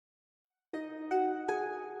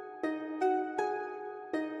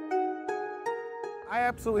I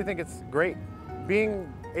absolutely think it's great.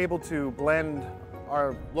 Being able to blend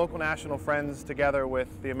our local national friends together with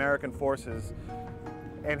the American forces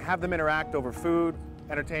and have them interact over food,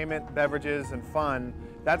 entertainment, beverages, and fun,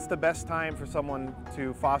 that's the best time for someone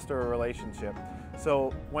to foster a relationship.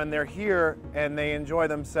 So when they're here and they enjoy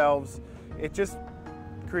themselves, it just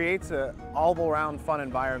creates an all-around fun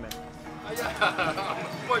environment.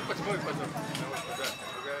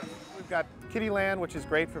 We've got Kiddieland, which is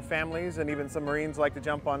great for families, and even some Marines like to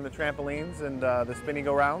jump on the trampolines and the spinny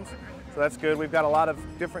go-rounds. So that's good. We've got a lot of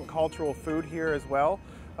different cultural food here as well.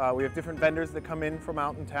 We have different vendors that come in from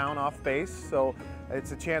out in town off base, so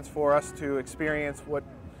it's a chance for us to experience what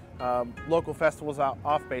local festivals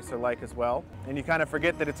off base are like as well. And you kind of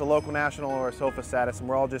forget that it's a local, national, or a SOFA status, and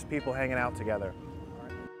we're all just people hanging out together.